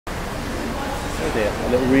idea. A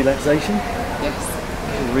little relaxation. Yes.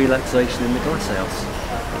 A little relaxation in the glass house.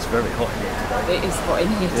 It's very hot in here today. It is hot in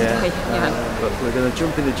here today. Yeah. But we're going to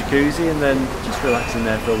jump in the jacuzzi and then just relax in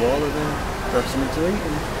there for a while and then grab something to eat.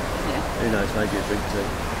 And who knows, maybe a drink too.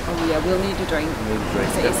 Oh yeah, we'll need a drink. We'll need a drink.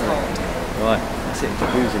 Because it is hot. Right, that's it.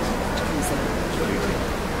 Jacuzzis. Jacuzzi.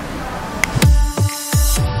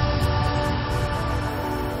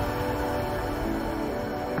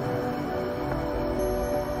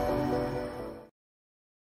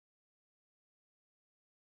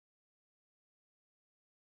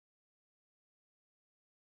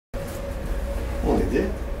 Morning, dear.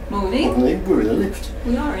 Morning. Morning. We're in a lift.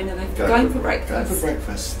 We are in a lift. Going for breakfast. Going for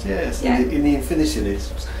breakfast, yes. Yeah. In the infinity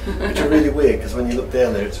lifts, which are really weird because when you look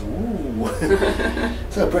down there, it's ooh.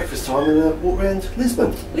 So breakfast time and a walk around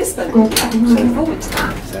Lisbon. Lisbon. Looking forward to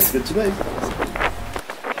that. Sounds good to me.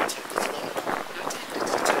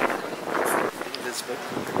 Lisbon.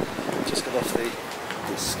 Just got off the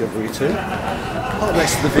Discovery Two. Quite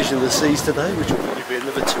nice to the vision of the seas today, which will probably be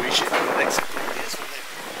another two-ish in the next couple of years.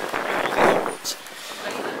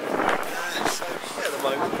 So yeah, at the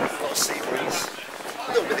moment, a lot of sea breeze, a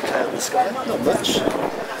little bit of cloud in the sky, not much. It's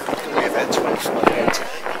going to be about 25 out today.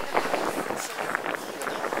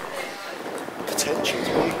 Potential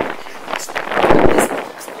to be.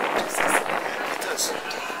 It does.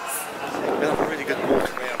 We'll have a really good walk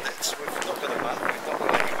around it. So we've not got a map, we've not got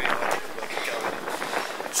any real idea where we're going.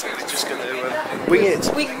 So we're just going to wing it.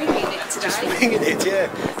 Winging it today. Just winging it, yeah.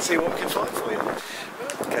 See what we can find for you.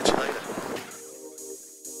 Catch you later.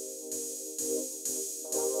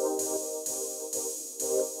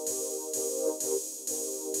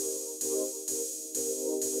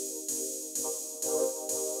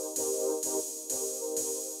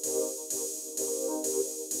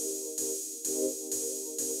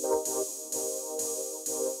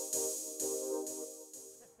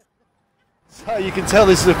 So you can tell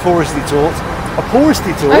this is a touristy tour. A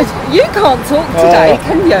touristy tour? Oh, you can't talk today,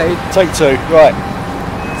 can you? Take two, right.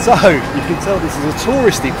 So you can tell this is a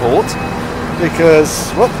touristy port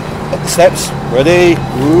because, well, up the steps, ready,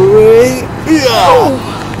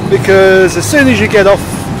 because as soon as you get off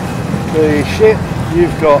the ship,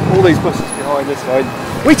 you've got all these buses behind us going,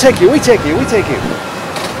 we take you, we take you, we take you.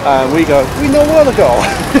 And we go, we know where to go.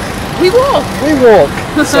 We walk. We walk.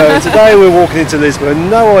 So today we're walking into Lisbon,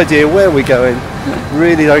 no idea where we're going,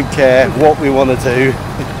 really don't care what we want to do,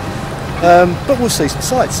 but we'll see some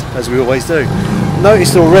sights, as we always do.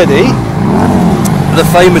 Noticed already the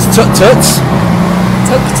famous tuk-tuks.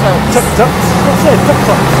 Tuk-tuks. Tuk-tuks? What's that?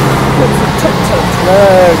 Tuk-tuks? Tuk-tuks.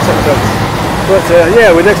 No, tuk-tuks. But yeah,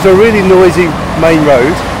 we're next to a really noisy main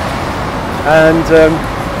road and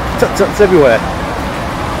tuk-tuks everywhere.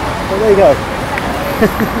 Well, there you go.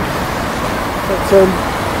 But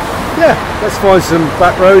yeah, let's find some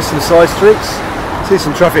back roads, some side streets, see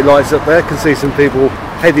some traffic lights up there, can see some people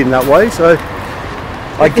heading that way, so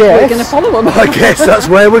I guess we're going to follow them. I guess that's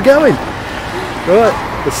where we're going. Right,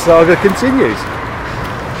 the saga continues.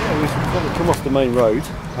 Yeah, we've probably come off the main road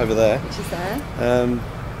over there, Which is there.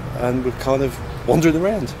 and we're kind of wandering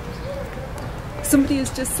around. Somebody has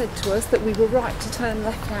just said to us that we were right to turn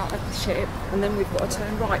left out of the ship and then we've got to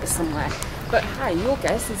turn right somewhere. But hey, your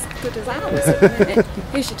guess is as good as ours at the minute.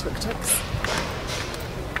 Here's your tuk-tuks.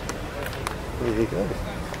 There you go.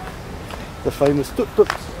 The famous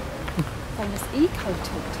tuk-tuks. Famous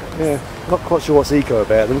eco-tuk-tuks. Yeah, not quite sure what's eco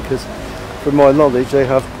about them because from my knowledge they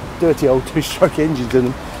have dirty old two-stroke engines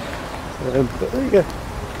in them. But there you go.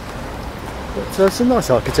 But some nice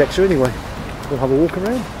architecture anyway. We'll have a walk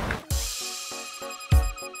around.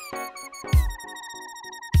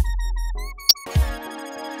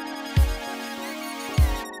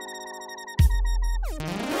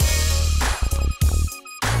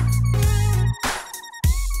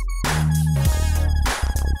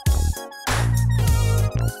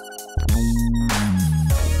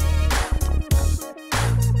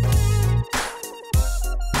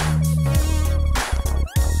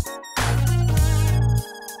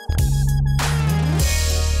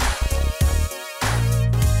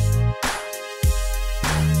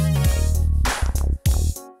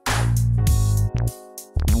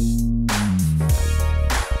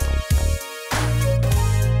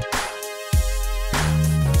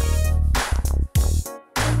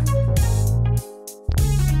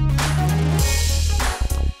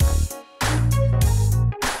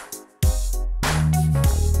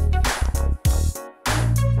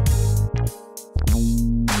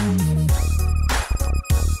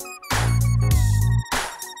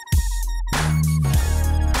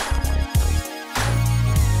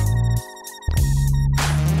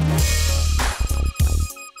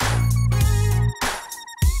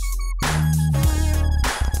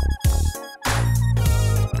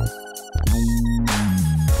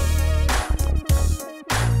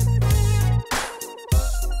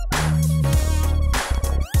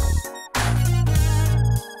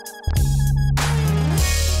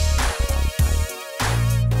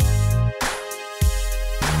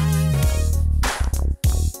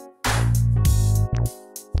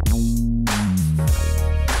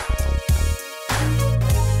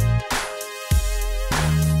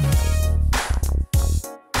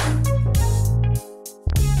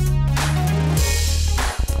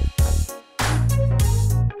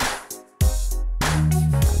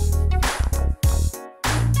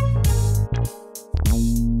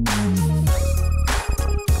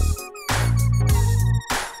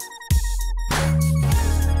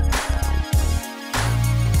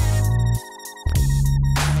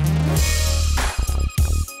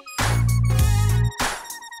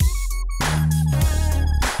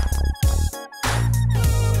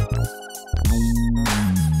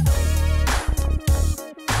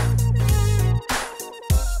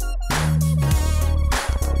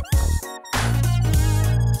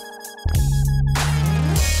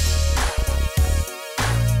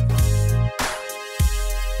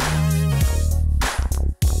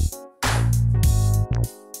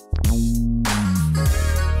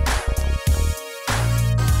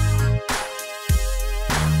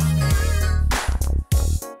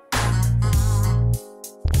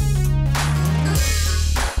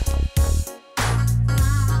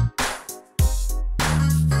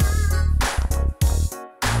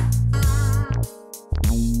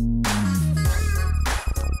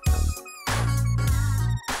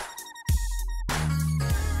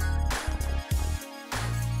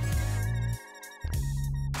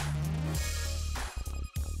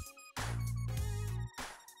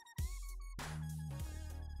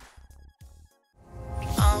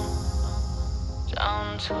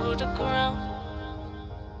 to the ground.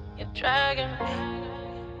 You're dragging me.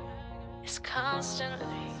 It's constantly.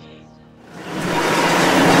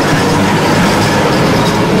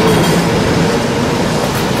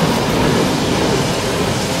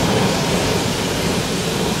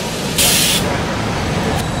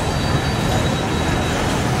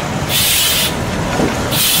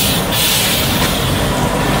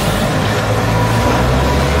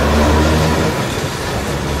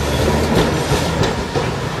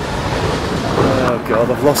 Oh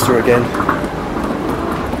God, I've lost her again.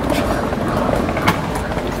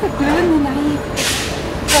 Red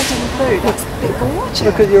and blue, that's a bit gorgeous.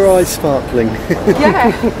 Look at your eyes sparkling.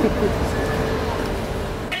 Yeah.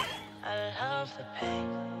 I love the pain.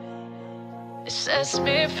 It sets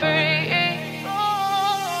me free.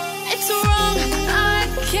 It's wrong, I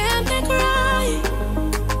can't think right.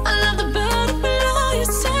 I love the bird below you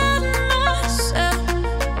said myself.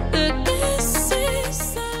 That this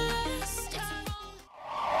is the last time.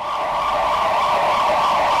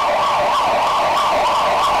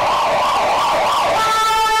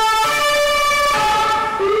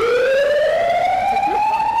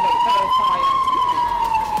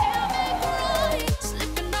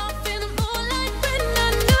 Slipping off in the moonlight when I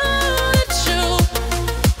knew the truth.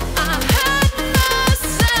 I had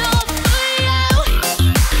myself for you.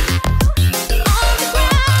 On the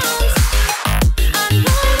ground, I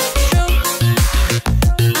know the truth.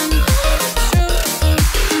 I know the truth.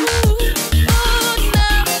 Oh,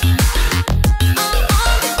 now I'm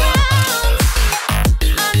on the ground.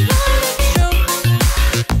 I know the truth.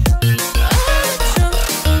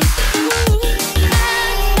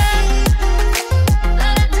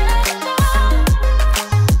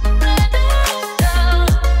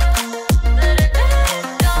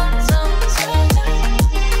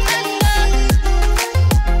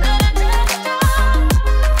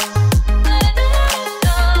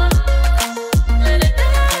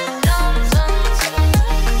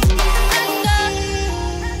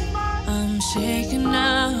 I'm shaking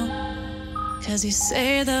now, 'cause you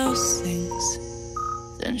say those things,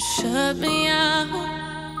 then shut me out.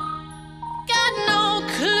 Got no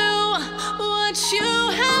clue what you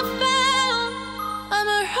have found. I'm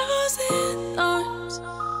a rose in thorns,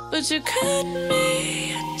 but you cut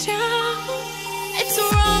me down. It's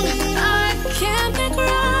wrong, I can't think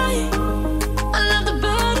right. I love the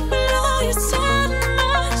bird below you said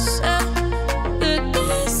myself. That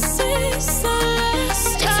this is the last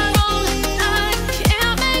time. It's wrong, I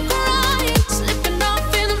can't make right. Slipping off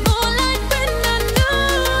in the moonlight when I knew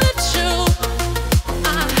the truth.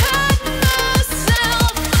 I had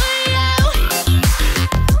myself for you.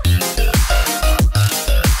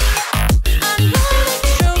 I know the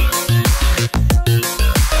truth.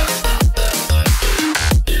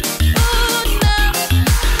 Oh, now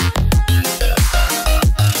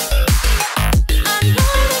I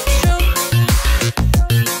know the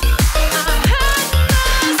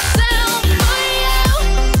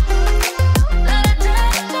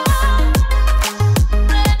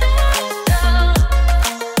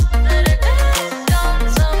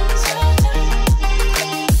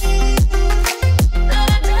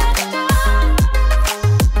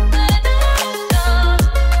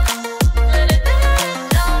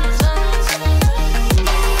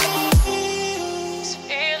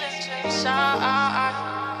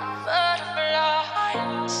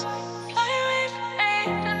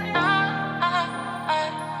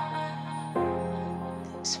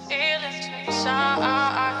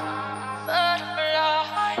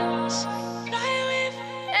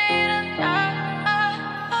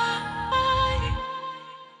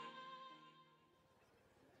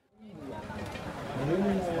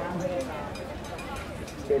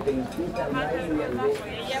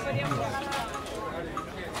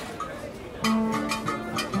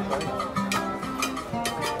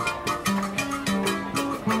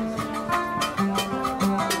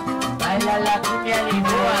Baila la cumbia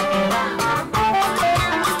Lisboa que va.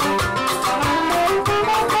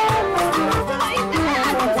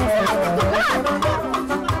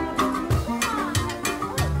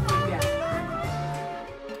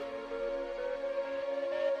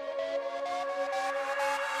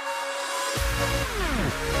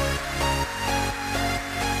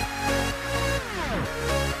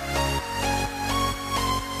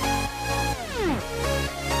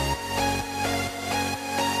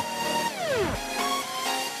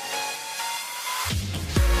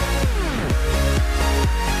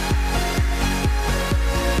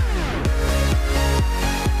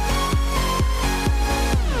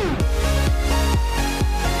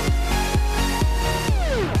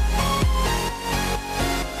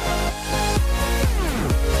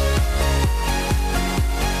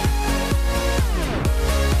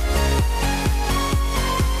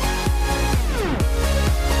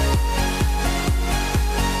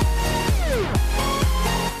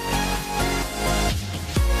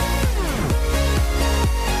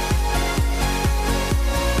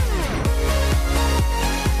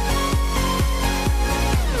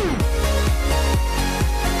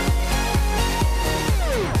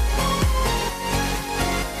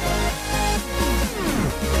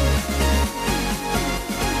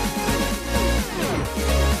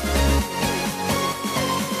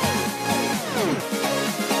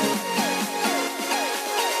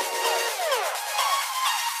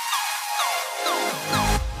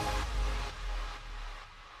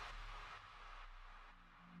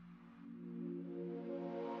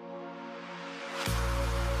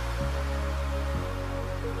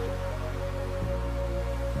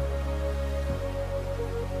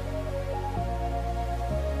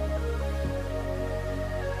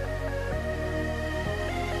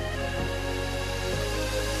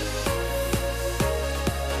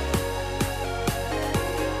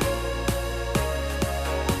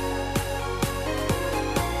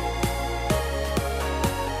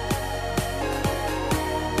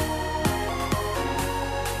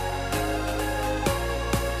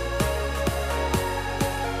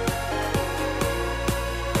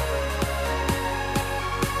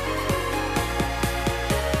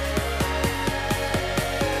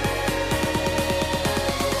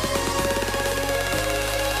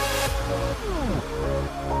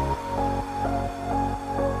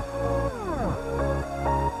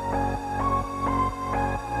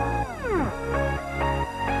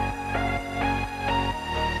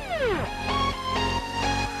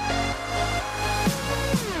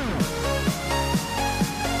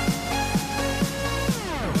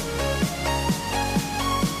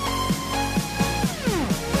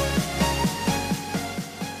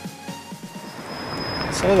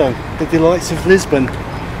 So then, the delights of Lisbon.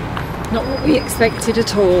 Not what we expected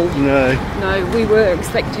at all. No. No, we were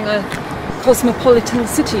expecting a cosmopolitan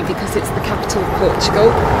city because it's the capital of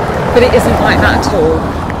Portugal, but it isn't like that at all.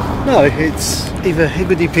 No, it's either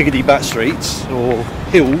higgity-piggity back streets or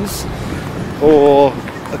hills or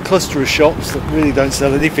a cluster of shops that really don't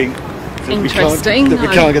sell anything Interesting. we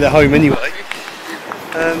can't get at home anyway.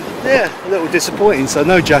 Yeah, a little disappointing. So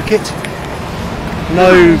no jacket,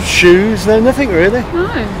 no shoes, no nothing really. No,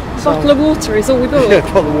 a bottle of water is all we bought. Yeah,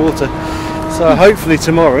 a bottle of water. So hopefully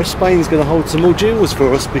tomorrow Spain's going to hold some more jewels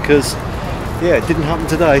for us because, yeah, it didn't happen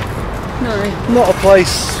today. No. Not a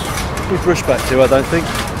place we'd rush back to, I don't think.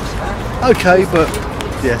 Okay, but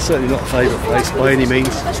yeah, certainly not a favourite place by any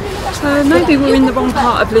means. Maybe we're in the wrong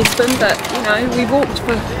part of Lisbon, but you know, we walked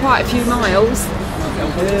for quite a few miles.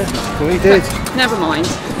 Yeah, we did. But never mind.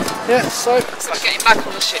 Yeah, so So we're getting back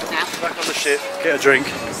on the ship now. back on the ship, get a drink.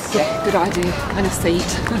 Yeah, good idea. And a seat.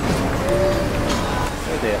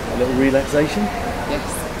 Oh dear, a little relaxation. Yes. A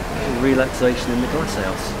little relaxation in the glass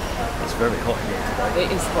house. It's very hot here today.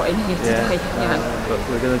 It is hot in here today. Yeah. But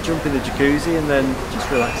we're going to jump in the jacuzzi and then just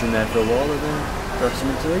relax in there for a while and then grab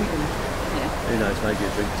something to eat and who knows, maybe a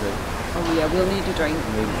drink too. Oh yeah, we'll need a drink.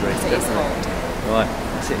 We'll need a drink. It is hot. Right,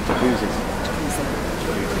 let's sit in jacuzzis. Jacuzzi.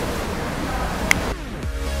 Jacuzzi.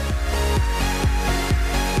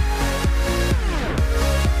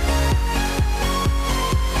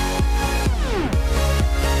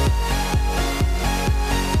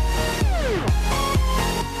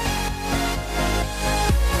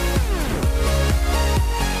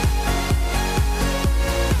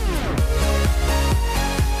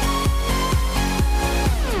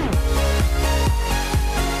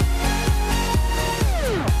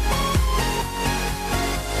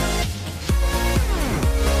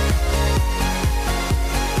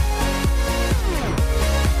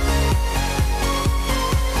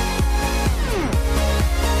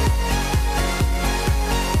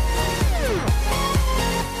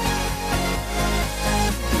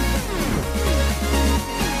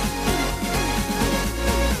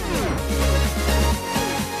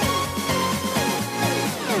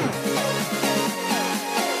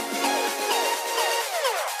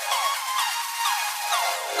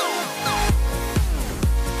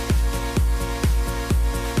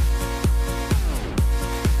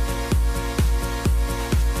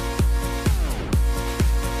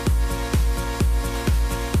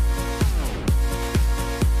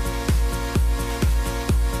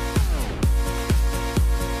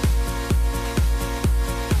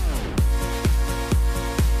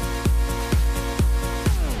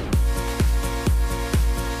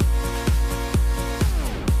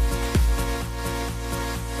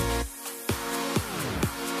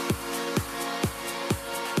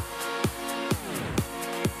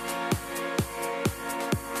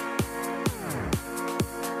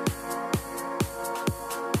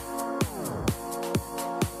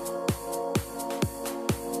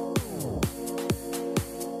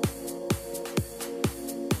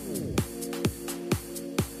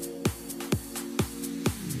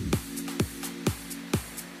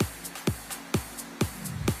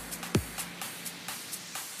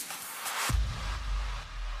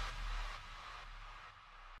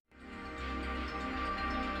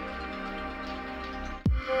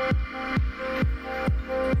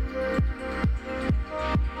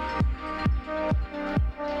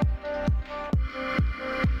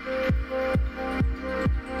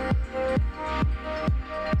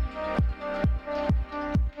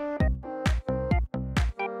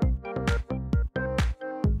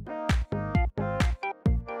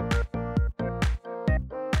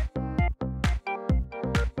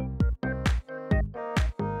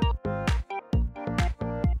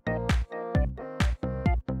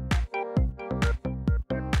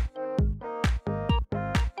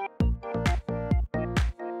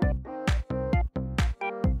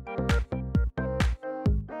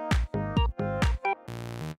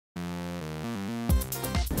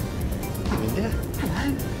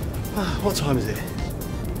 What time is it?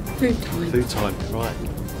 Food time. Food time, right.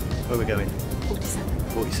 Where are we going? 47.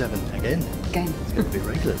 47 again? Again. It's going to be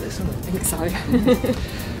regular, this, isn't it? I think so. Right.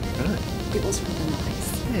 It was rather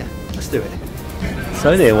nice. Yeah, let's do it.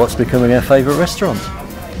 So dear, what's becoming our favourite restaurant?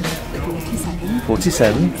 47.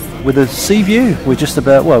 47, with a sea view. We're just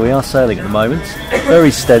about, well, we are sailing at the moment.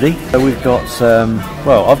 Very steady. So we've got,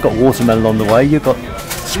 well, I've got watermelon on the way. You've got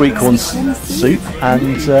sweet corn soup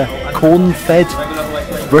and corn-fed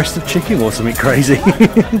breast of chicken or something crazy.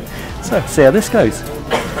 So, see how this goes.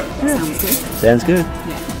 Yeah. Sounds good. Sounds good.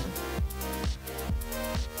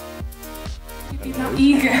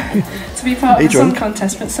 Eager. to be part Are you of the song drunk?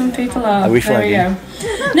 contest, but some people are. Are we there we flagging?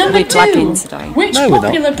 go. Number we flagging 2. today? Which No, we're not.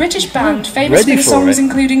 popular British band, famous Ready for the for songs it.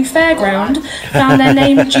 including Fairground, found their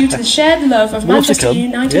name due to the shared love of Manchester Watercombe,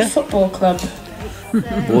 United yeah. Football Club?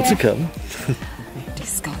 More to come.